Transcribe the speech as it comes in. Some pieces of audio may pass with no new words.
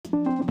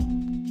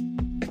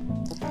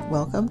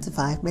Welcome to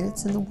 5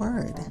 Minutes in the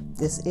Word.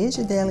 This is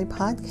your daily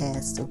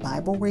podcast of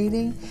Bible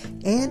reading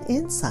and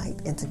insight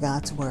into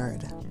God's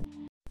Word.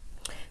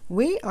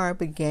 We are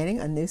beginning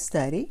a new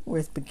study.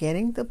 We're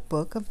beginning the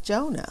book of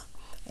Jonah.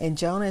 And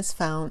Jonah is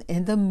found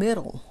in the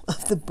middle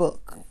of the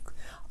book,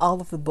 all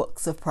of the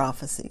books of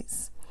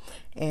prophecies.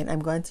 And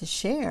I'm going to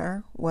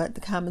share what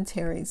the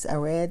commentaries I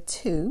read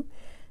too.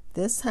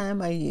 This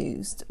time I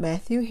used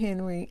Matthew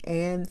Henry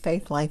and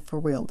Faith Life for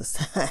Real this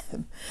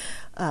time.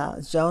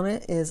 Jonah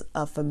is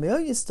a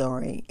familiar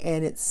story,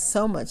 and it's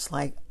so much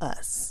like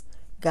us.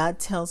 God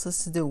tells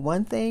us to do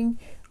one thing,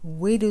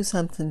 we do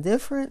something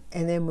different,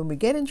 and then when we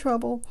get in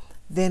trouble,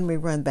 then we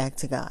run back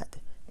to God.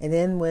 And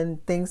then when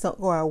things don't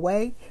go our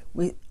way,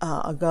 we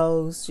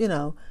goes,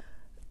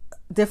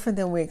 different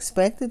than we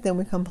expected, then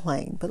we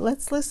complain. But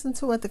let's listen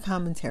to what the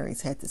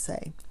commentaries had to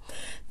say.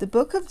 The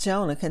book of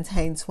Jonah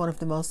contains one of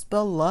the most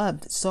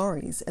beloved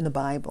stories in the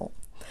Bible.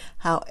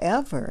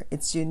 However,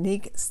 its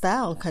unique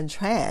style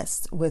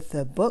contrasts with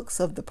the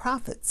books of the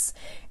prophets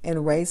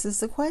and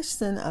raises the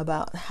question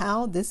about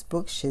how this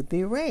book should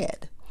be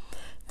read.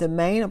 The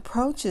main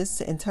approaches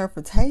to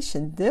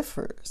interpretation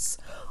differs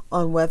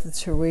on whether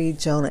to read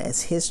Jonah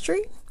as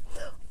history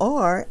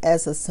or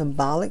as a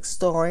symbolic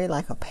story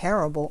like a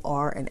parable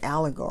or an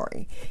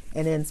allegory.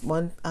 And then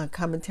one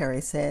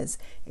commentary says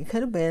it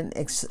could have been,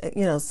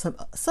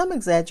 some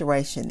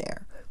exaggeration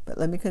there. But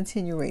let me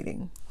continue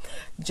reading.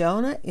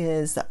 Jonah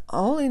is the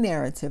only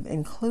narrative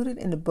included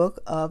in the book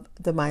of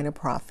the minor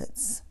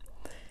prophets.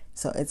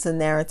 So it's a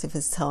narrative,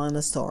 it's telling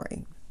a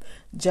story.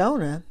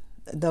 Jonah,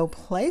 though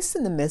placed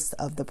in the midst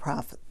of the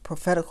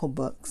prophetical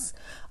books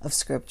of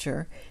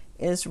Scripture,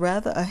 is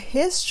rather a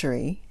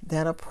history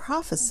than a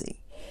prophecy,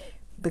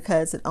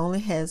 because it only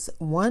has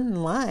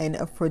one line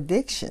of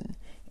prediction,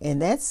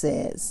 and that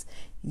says,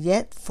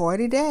 "Yet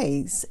 40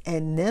 days,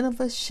 and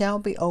Nineveh shall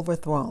be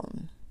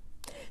overthrown."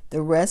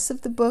 The rest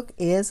of the book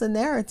is a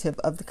narrative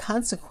of the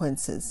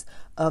consequences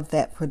of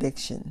that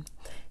prediction.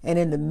 And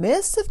in the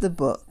midst of the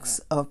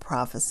books of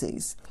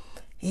prophecies,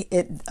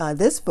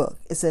 this book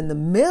is in the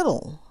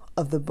middle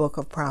of the book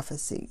of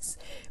prophecies,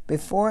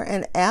 before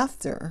and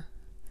after.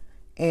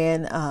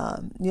 And,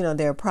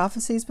 there are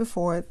prophecies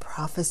before it,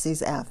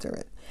 prophecies after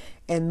it.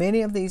 And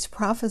many of these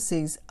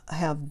prophecies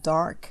have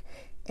dark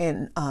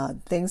and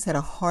things that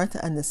are hard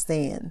to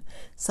understand.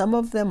 Some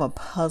of them are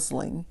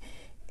puzzling,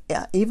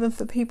 even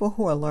for people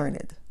who are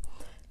learned.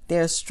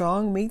 There's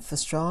strong meat for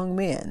strong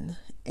men.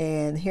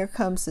 And here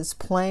comes this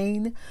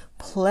plain,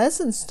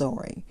 pleasant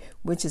story,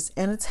 which is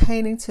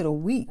entertaining to the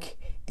weak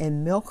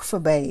and milk for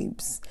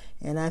babes.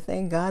 And I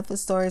thank God for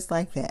stories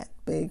like that,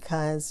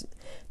 because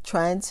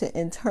trying to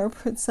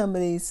interpret some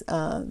of these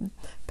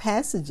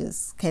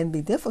passages can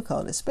be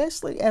difficult,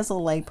 especially as a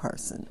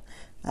layperson.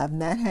 I've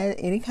not had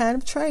any kind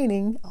of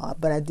training,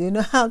 but I do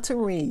know how to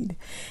read,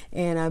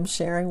 and I'm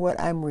sharing what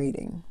I'm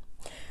reading.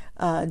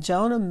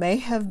 Jonah may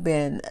have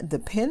been the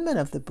penman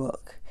of the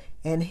book,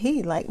 and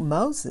he, like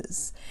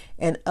Moses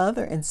and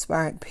other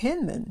inspired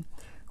penmen,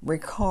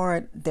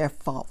 record their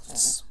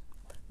faults,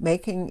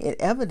 making it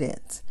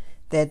evident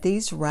that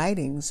these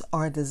writings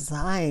are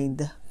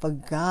designed for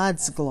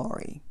God's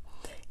glory.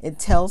 It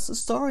tells the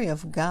story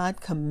of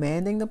God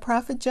commanding the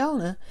prophet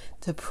Jonah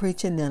to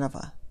preach in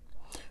Nineveh.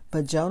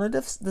 But Jonah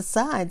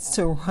decides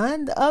to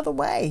run the other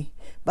way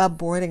by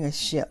boarding a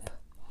ship.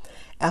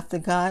 After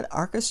God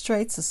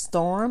orchestrates a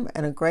storm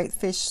and a great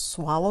fish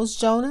swallows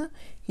Jonah,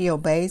 he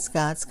obeys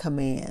God's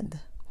command.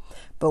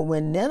 But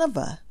when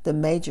Nineveh, the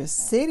major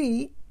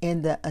city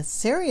in the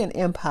Assyrian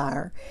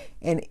Empire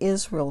and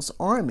Israel's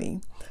army,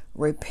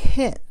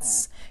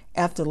 repents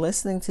after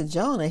listening to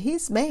Jonah,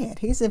 he's mad,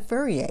 he's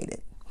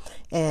infuriated.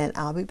 And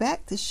I'll be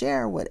back to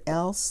share what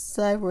else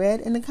I read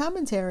in the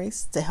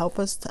commentaries to help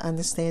us to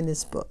understand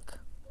this book.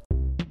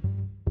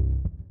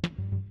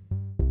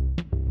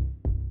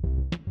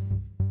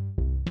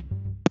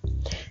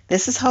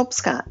 This is Hope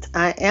Scott.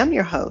 I am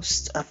your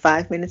host of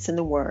 5 Minutes in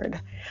the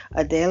Word,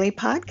 a daily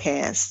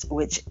podcast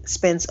which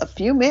spends a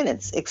few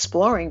minutes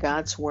exploring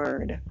God's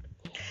Word.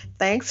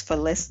 Thanks for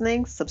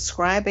listening,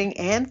 subscribing,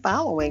 and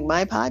following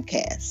my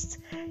podcast.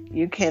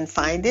 You can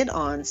find it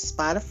on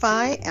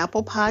Spotify,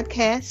 Apple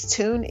Podcasts,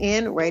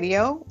 TuneIn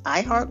Radio,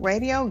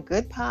 iHeartRadio,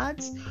 Good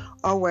Pods,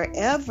 or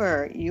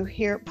wherever you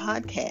hear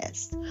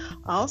podcasts.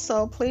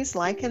 Also, please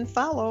like and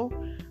follow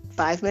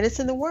 5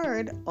 Minutes in the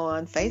Word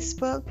on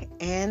Facebook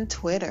and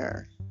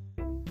Twitter.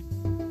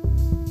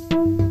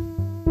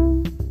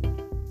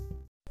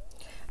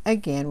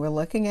 Again, we're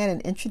looking at an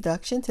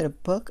introduction to the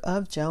book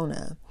of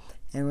Jonah.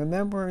 And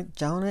remember,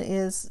 Jonah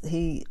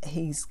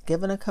he's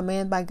given a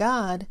command by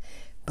God,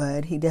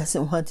 but he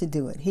doesn't want to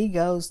do it. He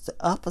goes the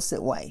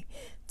opposite way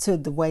to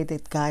the way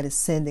that God is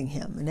sending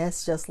him. And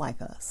that's just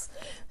like us,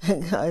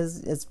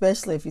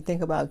 especially if you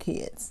think about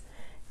kids.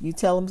 You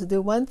tell them to do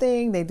one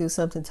thing, they do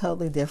something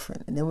totally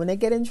different. And then when they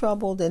get in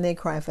trouble, then they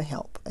cry for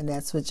help. And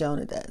that's what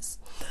Jonah does.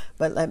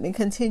 But let me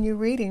continue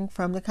reading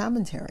from the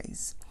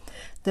commentaries.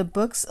 The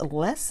book's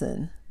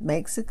lesson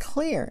makes it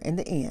clear in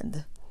the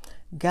end.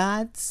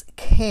 God's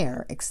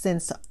care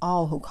extends to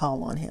all who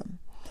call on him,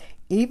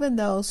 even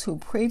those who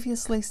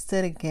previously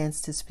stood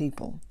against his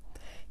people.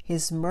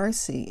 His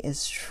mercy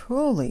is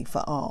truly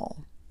for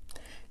all.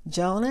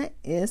 Jonah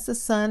is the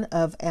son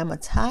of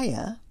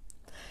Amittai,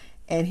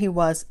 and he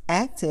was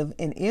active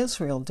in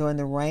Israel during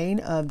the reign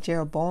of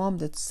Jeroboam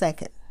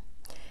II.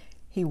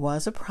 He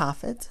was a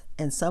prophet,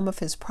 and some of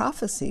his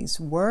prophecies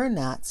were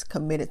not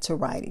committed to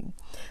writing,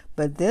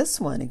 but this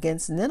one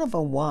against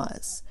Nineveh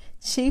was,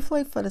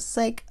 chiefly for the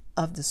sake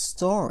of the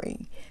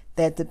story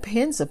that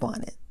depends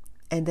upon it,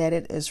 and that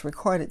it is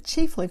recorded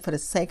chiefly for the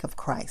sake of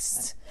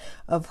Christ,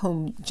 of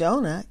whom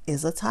Jonah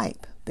is a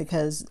type,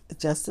 because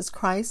just as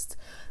Christ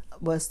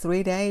was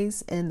 3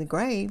 days in the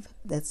grave,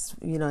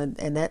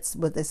 and that's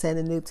what they said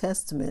in the New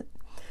Testament,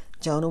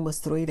 Jonah was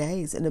 3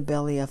 days in the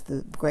belly of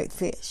the great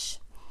fish.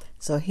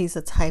 So he's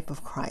a type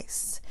of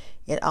Christ.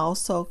 It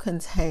also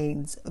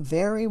contains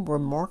very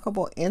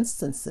remarkable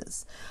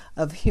instances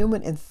of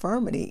human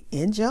infirmity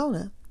in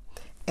Jonah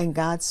and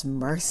God's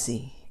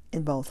mercy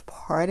in both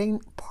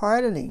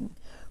pardoning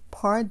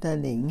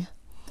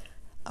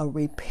a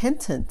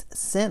repentant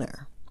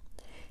sinner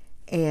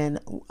and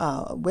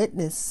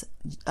witness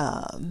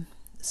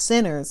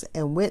sinners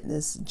and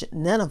witness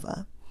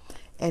Nineveh,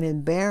 and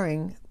in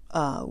bearing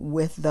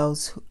with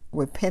those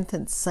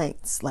repentant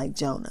saints like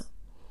Jonah.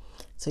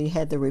 So you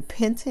had the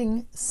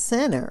repenting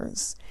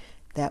sinners,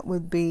 that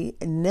would be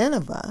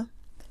Nineveh.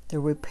 The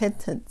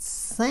repentant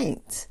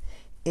saint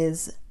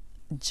is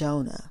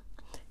Jonah.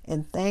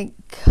 And thank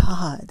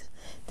God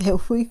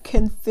that we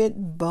can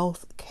fit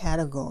both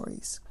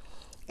categories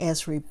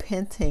as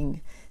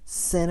repenting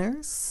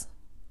sinners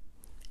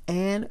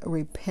and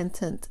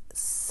repentant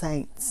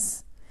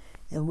saints.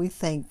 And we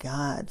thank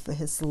God for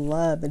his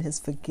love and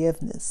his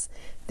forgiveness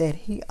that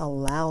he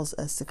allows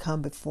us to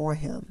come before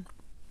him.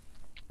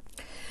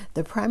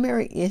 The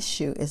primary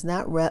issue is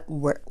not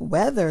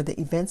whether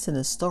the events in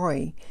the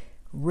story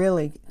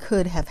really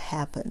could have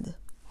happened.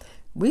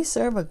 We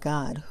serve a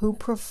God who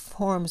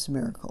performs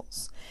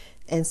miracles.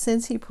 And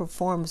since he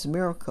performs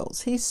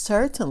miracles, he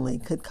certainly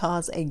could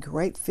cause a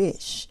great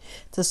fish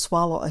to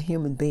swallow a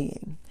human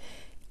being,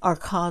 or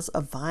cause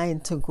a vine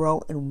to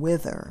grow and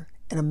wither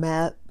in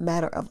a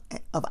matter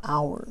of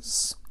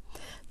hours.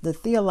 The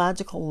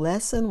theological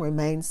lesson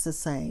remains the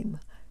same.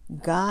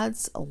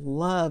 God's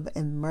love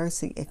and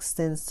mercy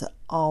extends to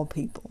all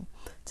people,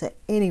 to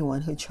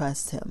anyone who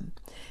trusts him.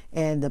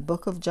 And the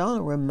book of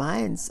Jonah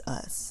reminds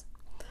us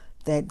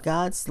that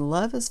God's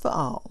love is for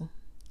all.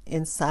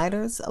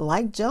 Insiders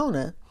like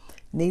Jonah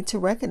need to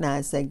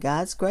recognize that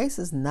God's grace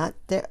is not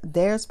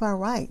theirs by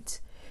right,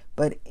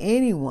 but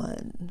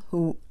anyone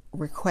who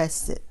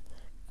requests it,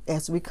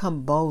 as we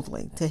come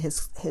boldly to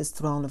his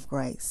throne of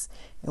grace.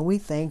 And we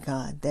thank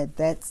God that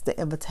that's the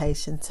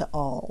invitation to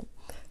all.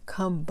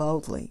 Come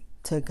boldly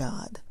to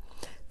God.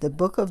 The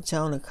book of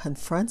Jonah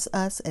confronts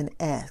us and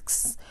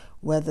asks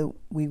whether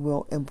we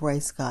will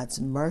embrace God's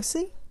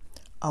mercy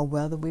or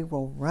whether we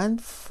will run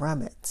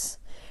from it.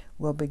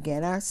 We'll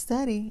begin our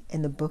study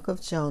in the book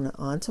of Jonah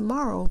on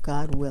tomorrow,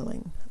 God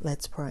willing.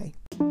 Let's pray.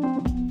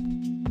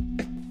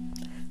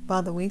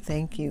 Father, we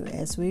thank you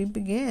as we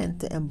begin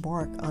to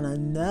embark on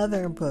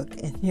another book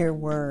in your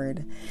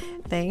word.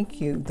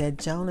 Thank you that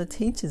Jonah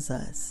teaches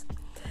us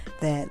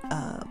that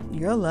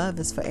your love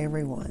is for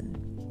everyone,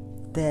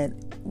 that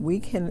we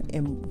can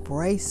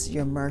embrace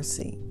your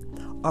mercy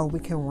or we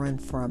can run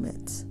from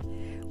it.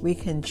 We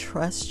can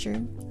trust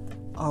you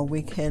or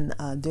we can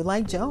do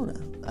like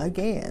Jonah,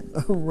 again,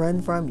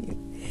 run from you.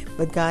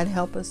 But God,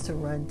 help us to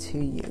run to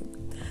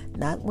you,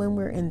 not when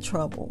we're in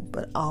trouble,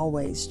 but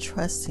always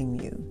trusting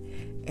you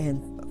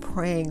and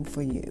praying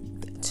for you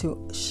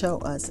to show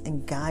us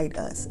and guide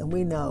us. And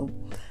we know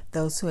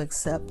those who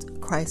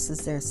accept Christ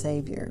as their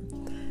Savior.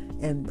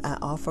 And I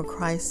offer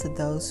Christ to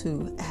those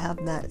who have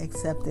not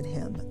accepted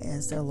him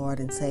as their Lord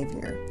and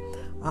Savior.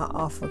 I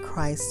offer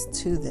Christ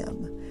to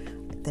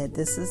them, that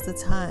this is the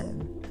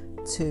time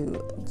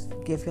to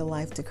give your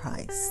life to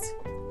Christ.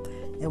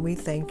 And we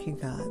thank you,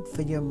 God,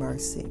 for your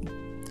mercy,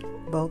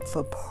 both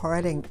for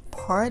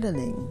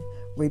pardoning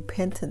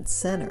repentant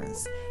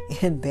sinners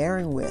and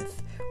bearing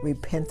with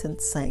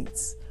repentant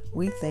saints.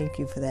 We thank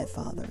you for that,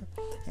 Father.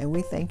 And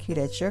we thank you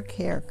that your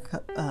care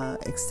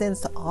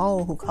extends to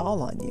all who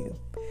call on you.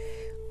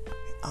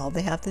 All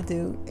they have to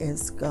do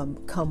is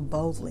come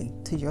boldly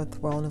to your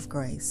throne of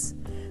grace.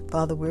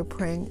 Father, we're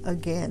praying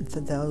again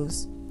for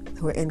those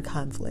who are in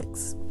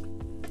conflicts.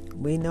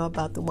 We know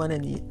about the one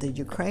in the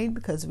Ukraine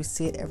because we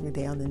see it every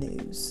day on the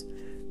news.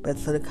 But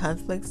for the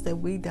conflicts that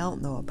we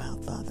don't know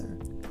about, Father,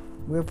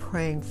 we're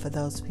praying for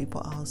those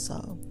people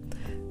also.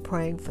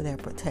 Praying for their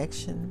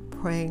protection,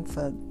 praying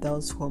for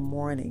those who are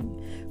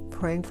mourning,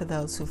 praying for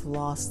those who've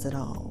lost it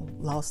all,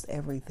 lost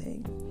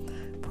everything.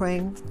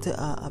 Praying to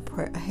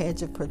a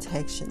hedge of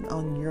protection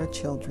on your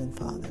children,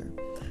 Father.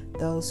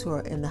 Those who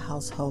are in the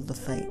household of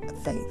faith.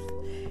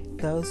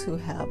 Those who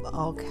have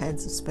all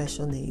kinds of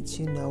special needs,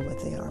 you know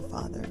what they are,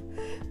 Father.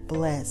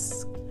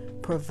 Bless,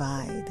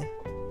 provide,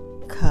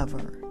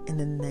 cover, in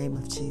the name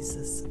of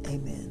Jesus.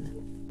 Amen.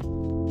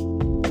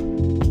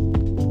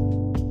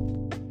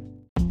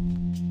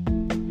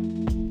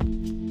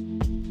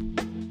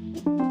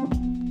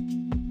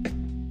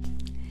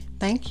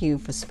 Thank you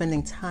for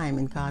spending time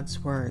in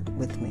God's Word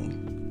with me.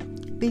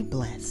 Be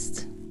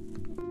blessed.